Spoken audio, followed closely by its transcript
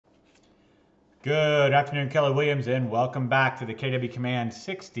Good afternoon, Keller Williams, and welcome back to the KW Command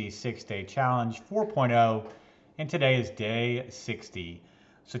 66-Day Challenge 4.0. And today is day 60.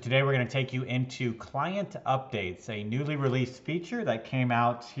 So today we're going to take you into client updates, a newly released feature that came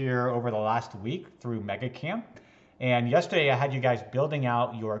out here over the last week through MegaCamp. And yesterday I had you guys building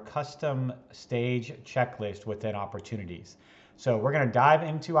out your custom stage checklist within opportunities. So we're going to dive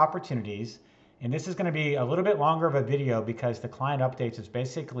into opportunities. And this is going to be a little bit longer of a video because the client updates is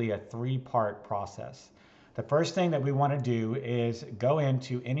basically a three-part process. The first thing that we want to do is go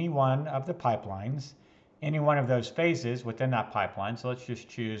into any one of the pipelines, any one of those phases within that pipeline. So let's just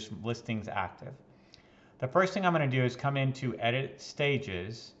choose listings active. The first thing I'm going to do is come into edit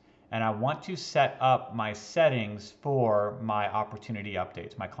stages, and I want to set up my settings for my opportunity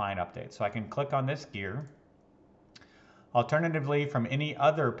updates, my client updates. So I can click on this gear. Alternatively, from any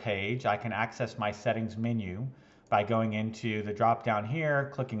other page, I can access my settings menu by going into the drop down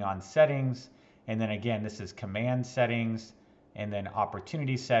here, clicking on settings, and then again, this is command settings, and then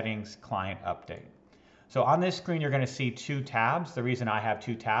opportunity settings, client update. So on this screen, you're going to see two tabs. The reason I have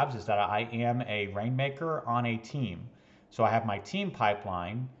two tabs is that I am a rainmaker on a team. So I have my team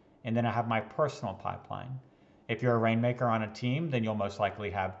pipeline, and then I have my personal pipeline. If you're a rainmaker on a team, then you'll most likely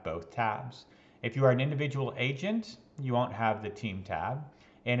have both tabs. If you are an individual agent, you won't have the team tab.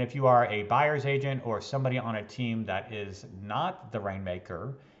 And if you are a buyer's agent or somebody on a team that is not the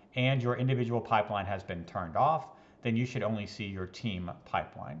rainmaker and your individual pipeline has been turned off, then you should only see your team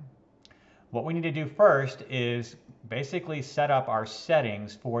pipeline. What we need to do first is basically set up our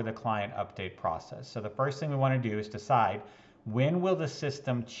settings for the client update process. So the first thing we want to do is decide when will the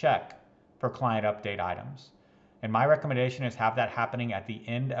system check for client update items. And my recommendation is have that happening at the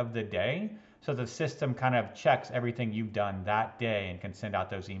end of the day, so the system kind of checks everything you've done that day and can send out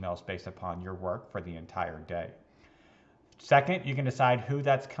those emails based upon your work for the entire day. Second, you can decide who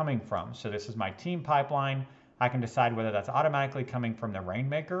that's coming from. So this is my team pipeline. I can decide whether that's automatically coming from the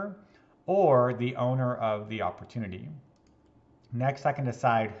rainmaker or the owner of the opportunity. Next, I can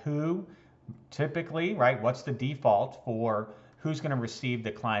decide who typically, right, what's the default for who's going to receive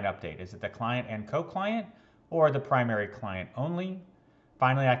the client update. Is it the client and co-client or the primary client only?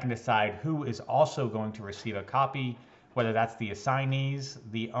 Finally, I can decide who is also going to receive a copy, whether that's the assignees,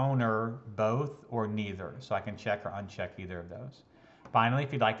 the owner, both, or neither. So I can check or uncheck either of those. Finally,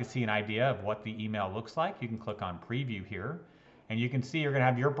 if you'd like to see an idea of what the email looks like, you can click on preview here. And you can see you're going to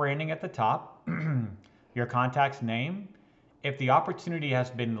have your branding at the top, your contact's name. If the opportunity has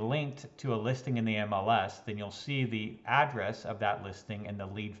been linked to a listing in the MLS, then you'll see the address of that listing in the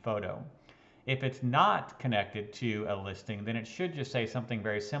lead photo. If it's not connected to a listing, then it should just say something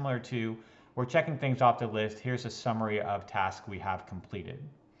very similar to, we're checking things off the list, here's a summary of tasks we have completed.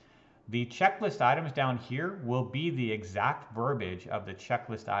 The checklist items down here will be the exact verbiage of the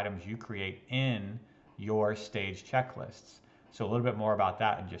checklist items you create in your stage checklists. So a little bit more about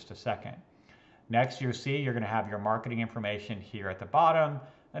that in just a second. Next, you'll see you're going to have your marketing information here at the bottom,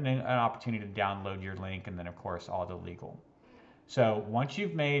 and then an opportunity to download your link, and then of course all the legal. So once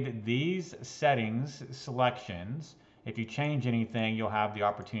you've made these settings selections, if you change anything, you'll have the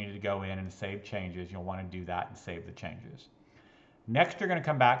opportunity to go in and save changes. You'll want to do that and save the changes. Next, you're going to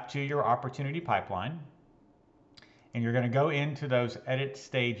come back to your opportunity pipeline, and you're going to go into those edit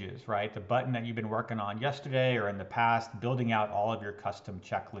stages, right? The button that you've been working on yesterday or in the past, building out all of your custom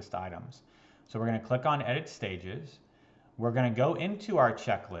checklist items. So we're going to click on edit stages. We're going to go into our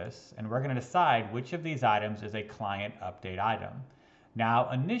checklists and we're going to decide which of these items is a client update item.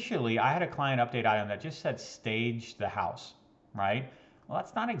 Now, initially, I had a client update item that just said stage the house, right? Well,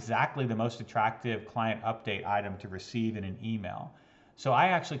 that's not exactly the most attractive client update item to receive in an email. So I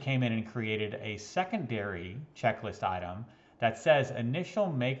actually came in and created a secondary checklist item that says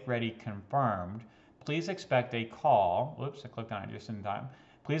initial make ready confirmed. Please expect a call. Whoops, I clicked on it just in time.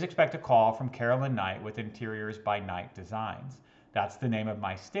 Please expect a call from Carolyn Knight with Interiors by Knight Designs. That's the name of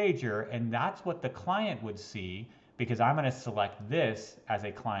my stager, and that's what the client would see because I'm going to select this as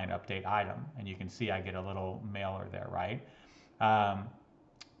a client update item. And you can see I get a little mailer there, right?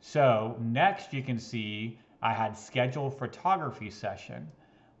 So next you can see I had scheduled photography session.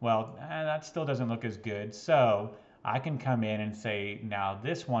 Well, that still doesn't look as good. So I can come in and say, now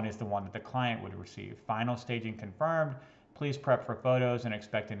this one is the one that the client would receive. Final staging confirmed. Please prep for photos and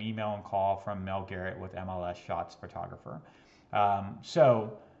expect an email and call from Mel Garrett with MLS Shots Photographer.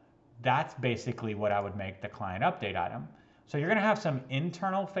 So that's basically what I would make the client update item. So you're going to have some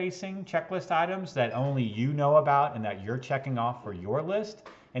internal facing checklist items that only you know about and that you're checking off for your list,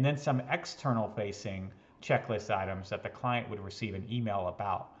 and then some external facing checklist items that the client would receive an email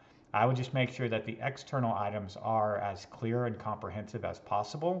about. I would just make sure that the external items are as clear and comprehensive as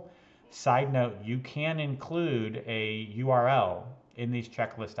possible. Side note, you can include a URL in these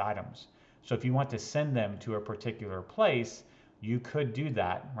checklist items. So if you want to send them to a particular place, you could do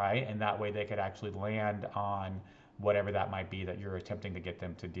that, right? And that way they could actually land on whatever that might be that you're attempting to get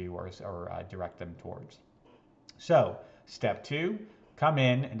them to do or direct them towards. So step 2, come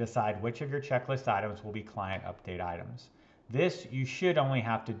in and decide which of your checklist items will be client update items. This you should only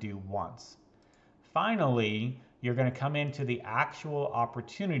have to do once. Finally, you're going to come into the actual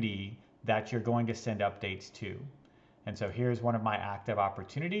opportunity that you're going to send updates to. And so here's one of my active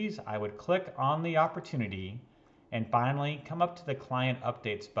opportunities. I would click on the opportunity and finally come up to the client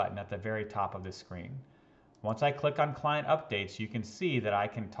updates button at the very top of the screen. Once I click on client updates, you can see that I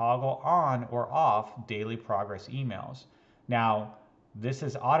can toggle on or off daily progress emails. Now, this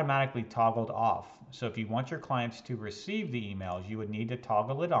is automatically toggled off. So if you want your clients to receive the emails, you would need to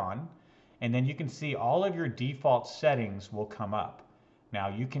toggle it on. And then you can see all of your default settings will come up. Now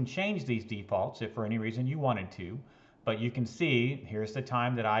you can change these defaults if for any reason you wanted to, but you can see here's the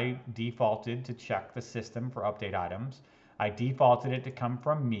time that I defaulted to check the system for update items. I defaulted it to come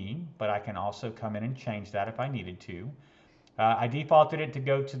from me, but I can also come in and change that if I needed to. I defaulted it to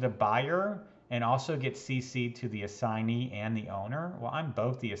go to the buyer and also get CC'd to the assignee and the owner. Well, I'm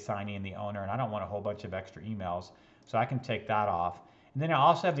both the assignee and the owner, and I don't want a whole bunch of extra emails, so I can take that off. And then I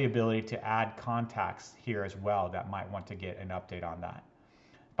also have the ability to add contacts here as well that might want to get an update on that.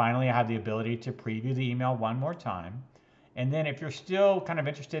 Finally, I have the ability to preview the email one more time. And then if you're still kind of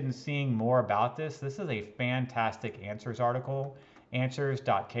interested in seeing more about this, this is a fantastic answers article,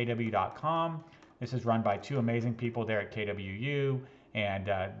 answers.kw.com. This is run by 2 amazing people there at KWU, and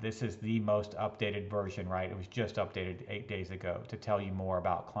this is the most updated version, right? It was just updated 8 days ago to tell you more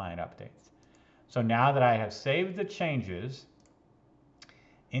about client updates. So now that I have saved the changes,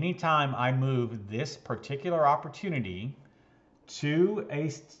 anytime I move this particular opportunity to a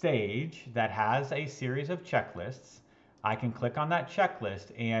stage that has a series of checklists, I can click on that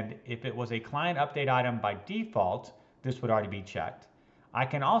checklist, and if it was a client update item by default, this would already be checked. I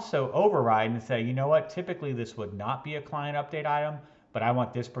can also override and say, you know what, typically this would not be a client update item, but I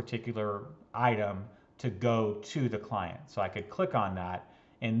want this particular item to go to the client. So I could click on that,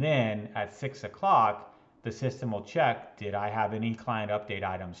 and then at 6 o'clock, the system will check, did I have any client update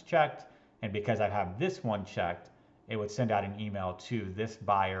items checked? And because I have this one checked, it would send out an email to this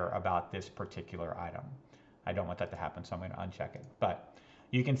buyer about this particular item. I don't want that to happen, so I'm going to uncheck it. But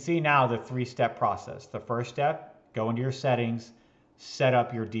you can see now the 3-step process. The first step, go into your settings, set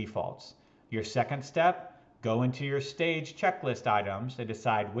up your defaults. Your second step, go into your stage checklist items and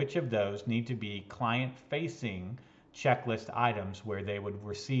decide which of those need to be client-facing checklist items where they would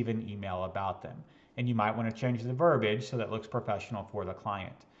receive an email about them. And you might want to change the verbiage so that it looks professional for the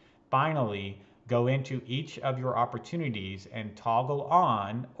client. Finally, go into each of your opportunities and toggle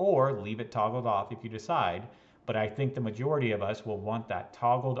on or leave it toggled off if you decide. But I think the majority of us will want that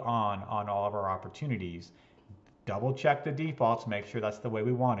toggled on all of our opportunities. Double check the defaults, make sure that's the way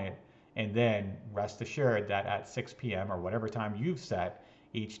we want it. And then rest assured that at 6 p.m. or whatever time you've set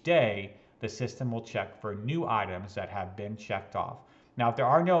each day, the system will check for new items that have been checked off. Now, if there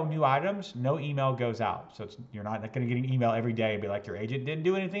are no new items, no email goes out. So you're not going to get an email every day and be like, your agent didn't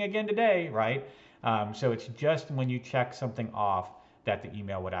do anything again today, right? So it's just when you check something off that the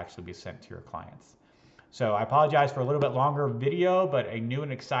email would actually be sent to your clients. So I apologize for a little bit longer video, but a new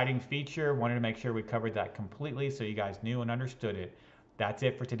and exciting feature. Wanted to make sure we covered that completely so you guys knew and understood it. That's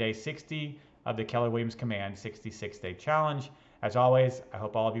it for today's 60 of the Keller Williams Command 66-Day Challenge. As always, I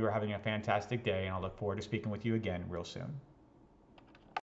hope all of you are having a fantastic day, and I'll look forward to speaking with you again real soon.